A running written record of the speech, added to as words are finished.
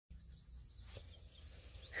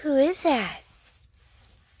Who is that?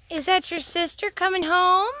 Is that your sister coming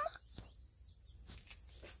home?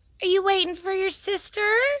 Are you waiting for your sister?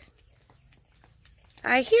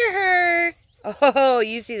 I hear her. Oh,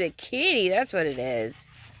 you see the kitty. That's what it is.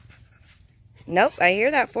 Nope, I hear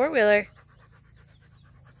that four-wheeler.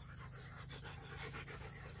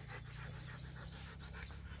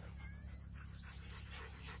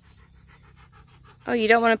 Oh, you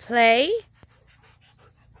don't want to play?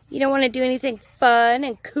 You don't want to do anything fun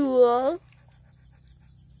and cool?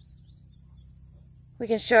 We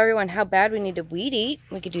can show everyone how bad we need to weed eat.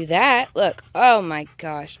 We could do that. Look. Oh my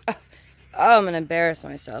gosh. Oh, I'm going to embarrass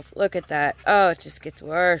myself. Look at that. Oh, it just gets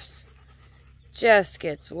worse. Just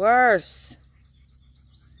gets worse.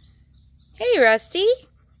 Hey, Rusty.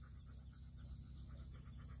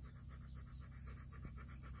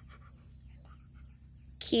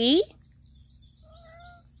 Key?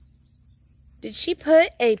 Did she put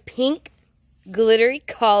a pink glittery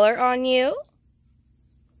collar on you?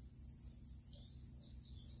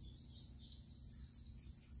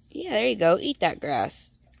 Yeah, there you go. Eat that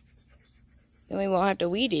grass. Then we won't have to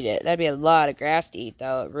weed eat it. That'd be a lot of grass to eat,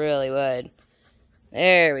 though. It really would.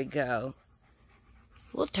 There we go.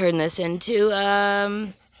 We'll turn this into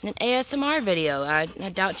an ASMR video. I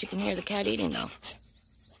doubt you can hear the cat eating, though.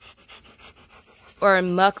 Or a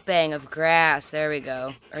mukbang of grass. There we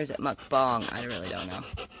go. Or is it mukbang? I really don't know.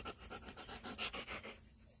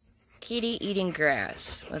 Kitty eating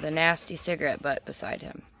grass with a nasty cigarette butt beside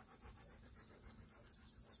him.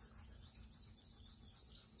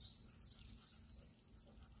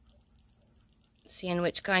 Seeing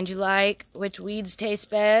which kind you like, which weeds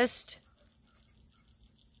taste best.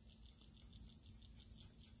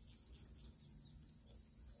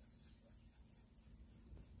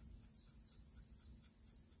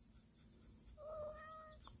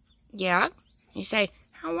 Yeah? You say,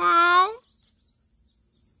 hello?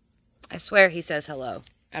 I swear he says hello.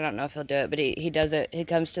 I don't know if he'll do it, but he does it. He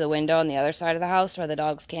comes to the window on the other side of the house where the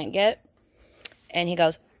dogs can't get. And he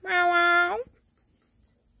goes, meow wow.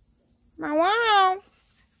 Meow wow.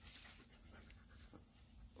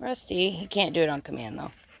 Rusty, he can't do it on command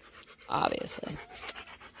though. Obviously.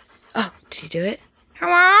 Oh, did he do it?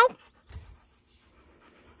 Hello?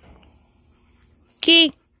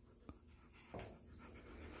 Key.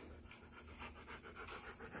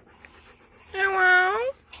 Hello?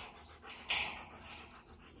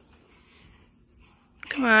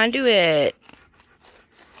 Come on, do it.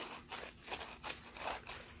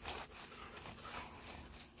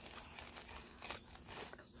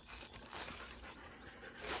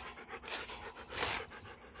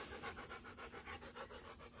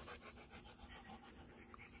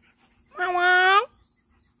 Hello?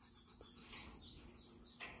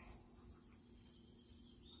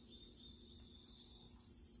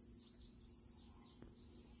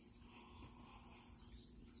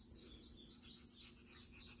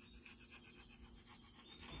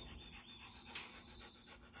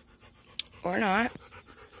 Or not.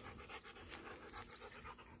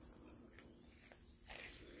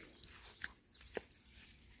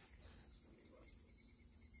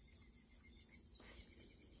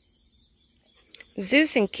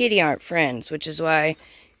 Zeus and Kitty aren't friends, which is why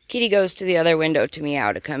Kitty goes to the other window to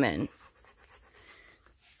meow to come in.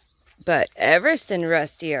 But Everest and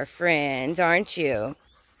Rusty are friends, aren't you?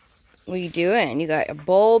 What are you doing? You got a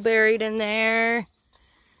bowl buried in there.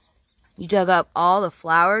 You dug up all the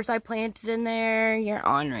flowers I planted in there. You're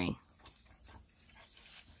ornery.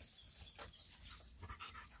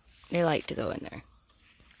 They like to go in there,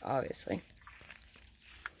 obviously.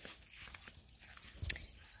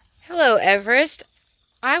 Hello, Everest.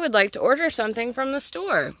 I would like to order something from the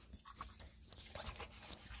store.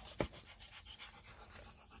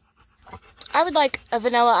 I would like a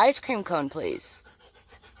vanilla ice cream cone, please.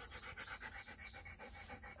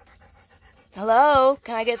 Hello?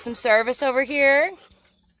 Can I get some service over here?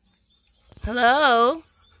 Hello?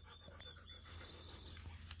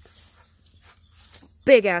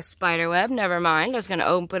 Big ass spider web. Never mind. I was going to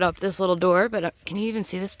open up this little door, but can you even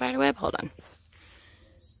see the spider web? Hold on.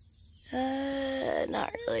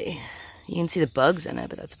 Not really. You can see the bugs in it,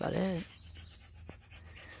 but that's about it.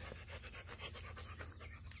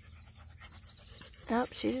 Nope,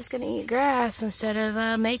 she's just gonna eat grass instead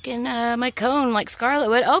of making my cone like Scarlet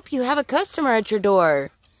would. Oh, you have a customer at your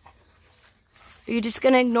door. Are you just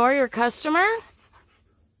gonna ignore your customer?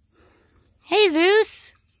 Hey,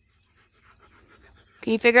 Zeus.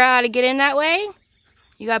 Can you figure out how to get in that way?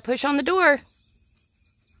 You gotta push on the door.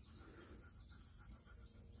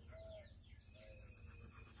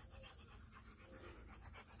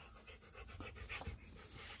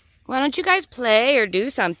 Why don't you guys play or do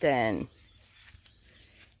something?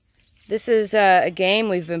 This is a game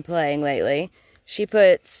we've been playing lately. She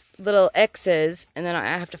puts little X's, and then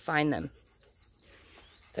I have to find them.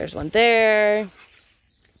 So there's one there.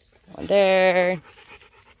 One there.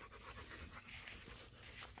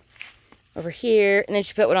 Over here. And then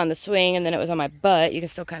she put one on the swing, and then it was on my butt. You can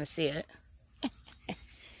still kind of see it.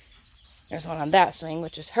 There's one on that swing,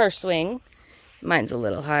 which is her swing. Mine's a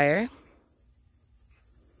little higher.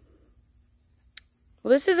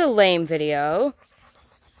 Well, this is a lame video.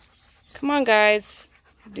 Come on, guys.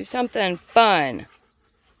 Do something fun.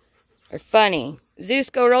 Or funny.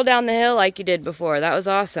 Zeus, go roll down the hill like you did before. That was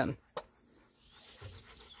awesome.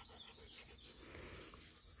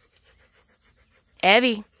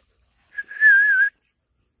 Evie.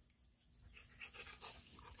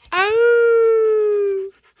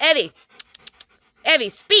 Oh! Evie. Evie,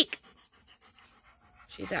 speak.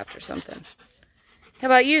 She's after something. How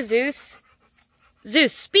about you, Zeus?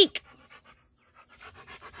 Zeus, speak.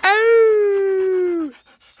 Oh!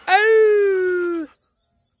 Oh!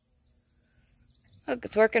 Look,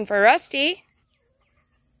 it's working for Rusty.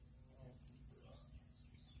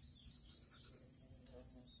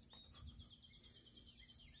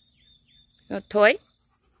 A toy?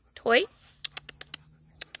 Toy?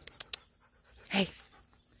 Hey.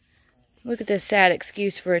 Look at this sad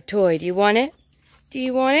excuse for a toy. Do you want it? Do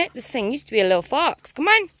you want it? This thing used to be a little fox. Come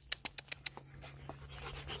on.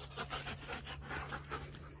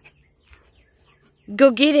 Go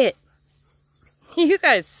get it. You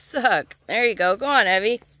guys suck. There you go. Go on,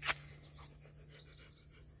 Evie.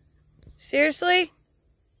 Seriously?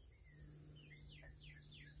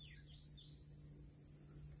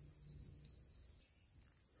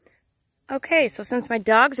 Okay, so since my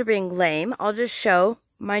dogs are being lame, I'll just show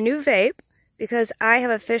my new vape because I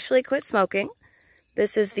have officially quit smoking.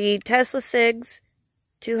 This is the Tesla Cigs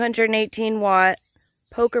 218 watt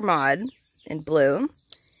poker mod in blue.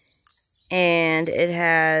 And it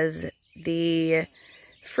has the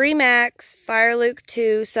Freemax Fire Luke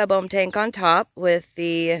 2 sub-ohm tank on top with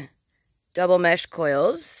the double mesh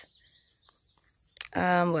coils.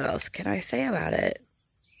 What else can I say about it?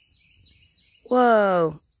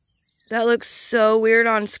 Whoa. That looks so weird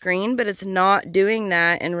on screen, but it's not doing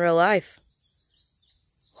that in real life.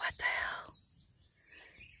 What the hell?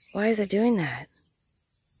 Why is it doing that?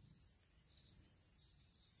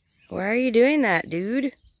 Why are you doing that,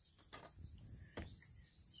 dude?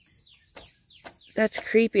 That's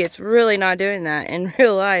creepy. It's really not doing that in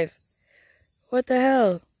real life. What the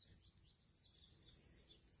hell?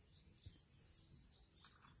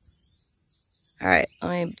 Alright,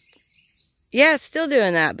 let me... Yeah, it's still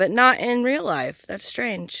doing that, but not in real life. That's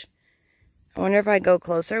strange. I wonder if I go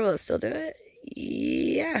closer, will it still do it?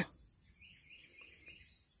 Yeah.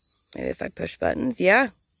 Maybe if I push buttons. Yeah.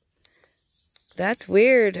 That's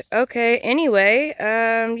weird. Okay, anyway,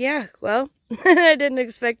 yeah, well, I didn't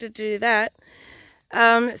expect it to do that.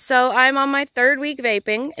 So I'm on my 3rd week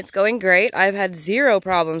vaping. It's going great. I've had 0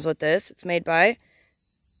 problems with this. It's made by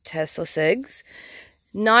Tesla Cigs.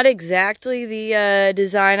 Not exactly the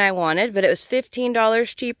design I wanted, but it was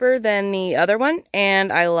 $15 cheaper than the other one.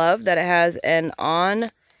 And I love that it has an on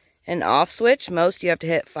and off switch. Most you have to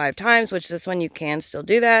hit 5 times, which this one you can still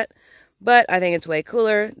do that. But I think it's way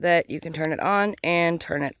cooler that you can turn it on and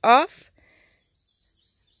turn it off.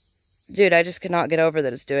 Dude, I just could not get over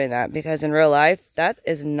that it's doing that, because in real life, that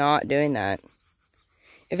is not doing that.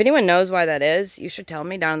 If anyone knows why that is, you should tell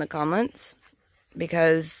me down in the comments,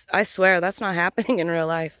 because I swear that's not happening in real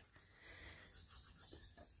life.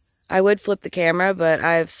 I would flip the camera, but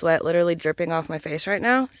I have sweat literally dripping off my face right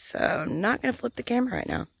now, so I'm not going to flip the camera right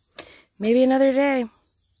now. Maybe another day.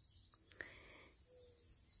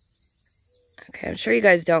 Okay, I'm sure you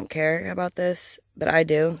guys don't care about this, but I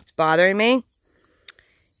do. It's bothering me.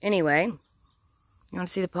 Anyway, you want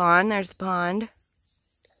to see the pond? There's the pond.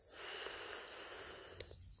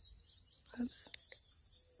 Oops.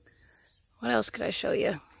 What else could I show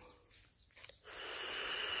you?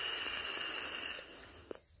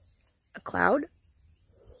 A cloud?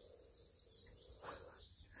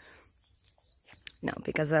 No,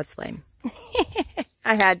 because that's lame.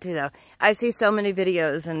 I had to, though. I see so many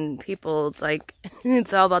videos and people, like,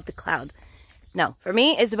 it's all about the cloud. No, for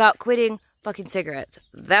me, it's about quitting fucking cigarettes.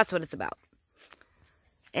 That's what it's about.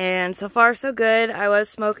 And so far, so good. I was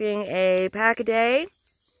smoking a pack a day.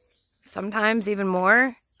 Sometimes even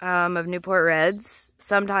more. Of Newport Reds.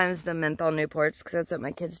 Sometimes the menthol Newports, because that's what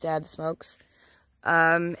my kid's dad smokes.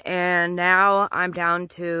 And now I'm down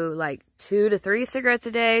to like 2 to 3 cigarettes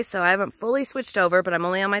a day. So I haven't fully switched over, but I'm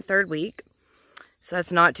only on my 3rd week. So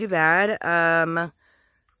that's not too bad.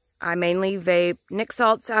 I mainly vape Nic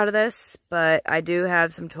salts out of this, but I do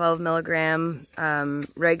have some 12 milligram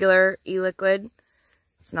regular e-liquid.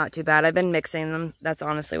 It's not too bad. I've been mixing them. That's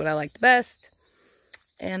honestly what I like the best.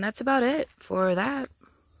 And that's about it for that.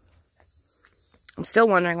 I'm still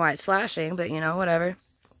wondering why it's flashing, but you know, whatever.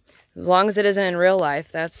 As long as it isn't in real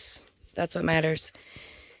life, that's what matters.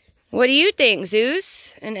 What do you think,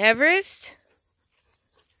 Zeus and Everest?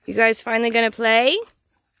 You guys finally gonna play?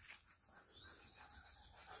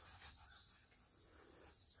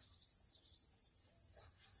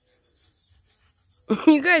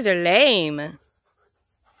 You guys are lame.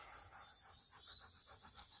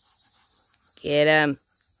 Get him.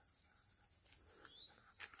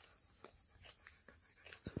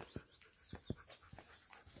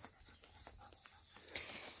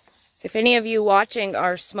 If any of you watching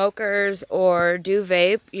are smokers or do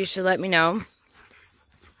vape, you should let me know.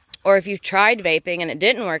 Or if you've tried vaping and it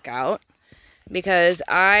didn't work out. Because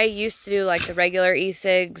I used to do like the regular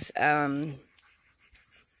e-cigs.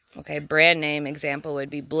 Okay, brand name example would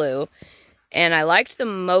be Blue. And I liked the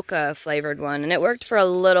mocha flavored one. And it worked for a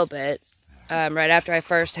little bit. Right after I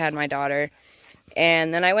first had my daughter.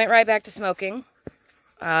 And then I went right back to smoking.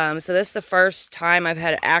 So this is the first time I've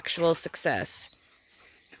had actual success.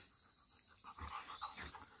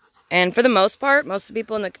 And for the most part, most of the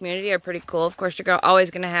people in the community are pretty cool. Of course, you're always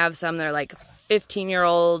going to have some that are like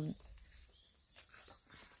 15-year-old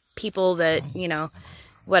people that, you know,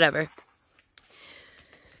 whatever.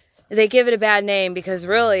 They give it a bad name because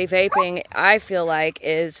really vaping, I feel like,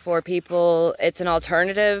 is for people, it's an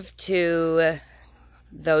alternative to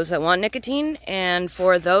those that want nicotine and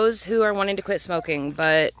for those who are wanting to quit smoking.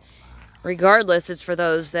 But regardless, it's for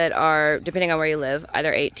those that are, depending on where you live,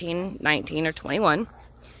 either 18, 19, or 21.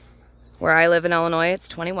 Where I live in Illinois, it's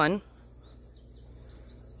 21.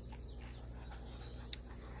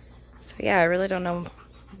 So yeah, I really don't know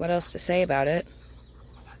what else to say about it.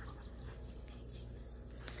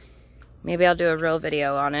 Maybe I'll do a real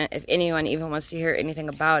video on it if anyone even wants to hear anything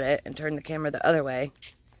about it and turn the camera the other way.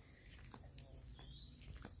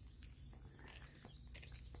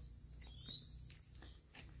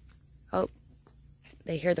 Oh,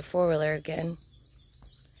 they hear the four-wheeler again.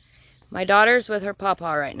 My daughter's with her papa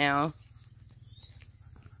right now.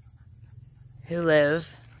 Who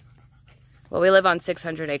live, well, we live on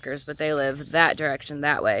 600 acres, but they live that direction,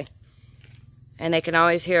 that way. And they can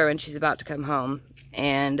always hear her when she's about to come home.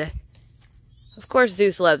 And, of course,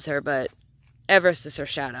 Zeus loves her, but Everest is her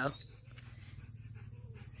shadow.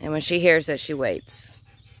 And when she hears it, she waits.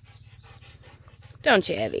 Don't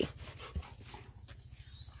you, Evie?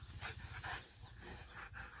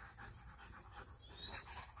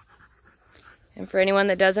 And for anyone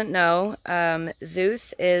that doesn't know,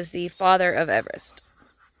 Zeus is the father of Everest.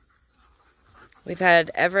 We've had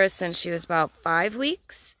Everest since she was about 5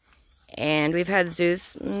 weeks. And we've had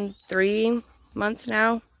Zeus 3 months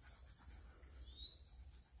now.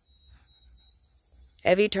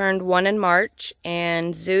 Evie turned 1 in March.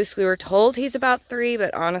 And Zeus, we were told he's about 3,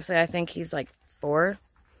 but honestly I think he's like 4.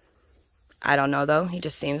 I don't know though, he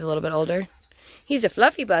just seems a little bit older. He's a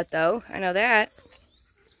fluffy butt though, I know that.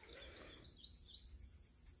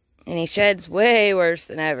 And he sheds way worse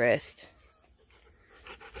than Everest.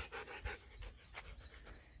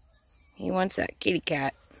 He wants that kitty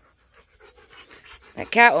cat.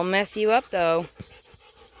 That cat will mess you up, though.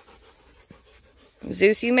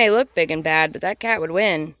 Zeus, you may look big and bad, but that cat would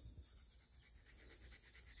win.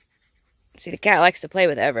 See, the cat likes to play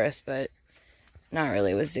with Everest, but not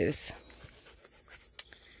really with Zeus.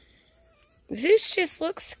 Zeus just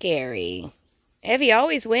looks scary. Evie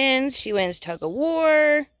always wins. She wins tug of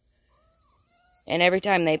war. And every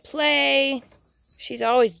time they play, she's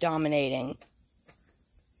always dominating.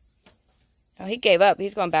 Oh, he gave up.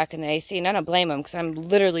 He's going back in the AC, and I don't blame him because I'm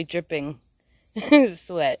literally dripping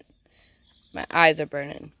sweat. My eyes are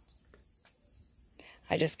burning.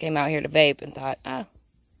 I just came out here to vape and thought, oh,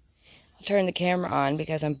 I'll turn the camera on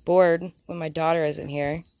because I'm bored when my daughter isn't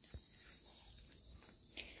here.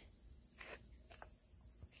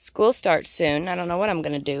 School starts soon. I don't know what I'm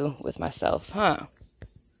going to do with myself, huh?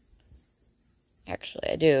 Actually,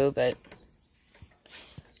 I do, but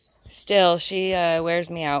still, she wears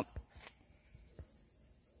me out.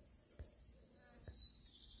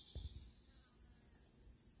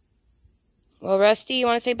 Well, Rusty, you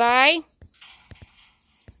want to say bye?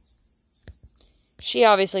 She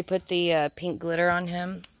obviously put the pink glitter on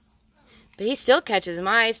him. But he still catches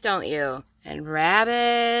mice, don't you? And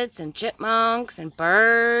rabbits, and chipmunks, and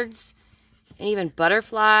birds, and even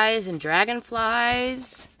butterflies, and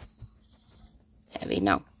dragonflies. Evie,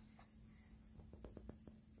 no.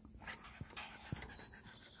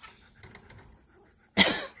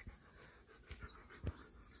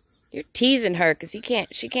 You're teasing her because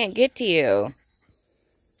she can't get to you.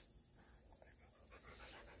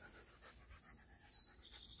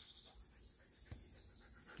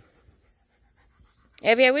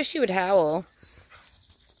 Evie, I wish you would howl.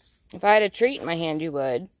 If I had a treat in my hand, you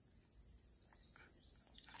would.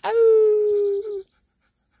 Oh.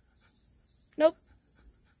 Nope.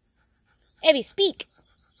 Evie, speak.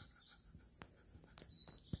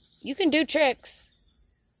 You can do tricks.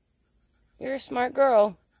 You're a smart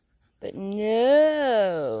girl. But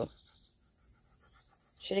no.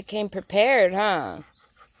 Should have came prepared, huh?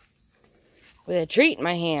 With a treat in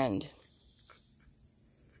my hand.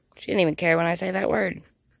 She didn't even care when I say that word.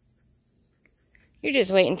 You're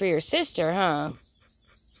just waiting for your sister, huh?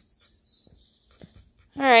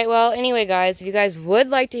 Alright, well, anyway, guys, if you guys would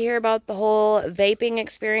like to hear about the whole vaping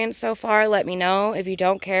experience so far, let me know. If you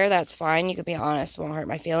don't care, that's fine. You can be honest. It won't hurt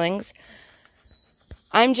my feelings.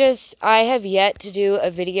 I have yet to do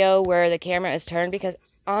a video where the camera is turned because,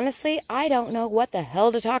 honestly, I don't know what the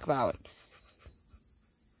hell to talk about.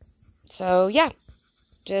 So, yeah.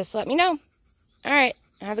 Just let me know. Alright.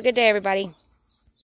 Have a good day, everybody.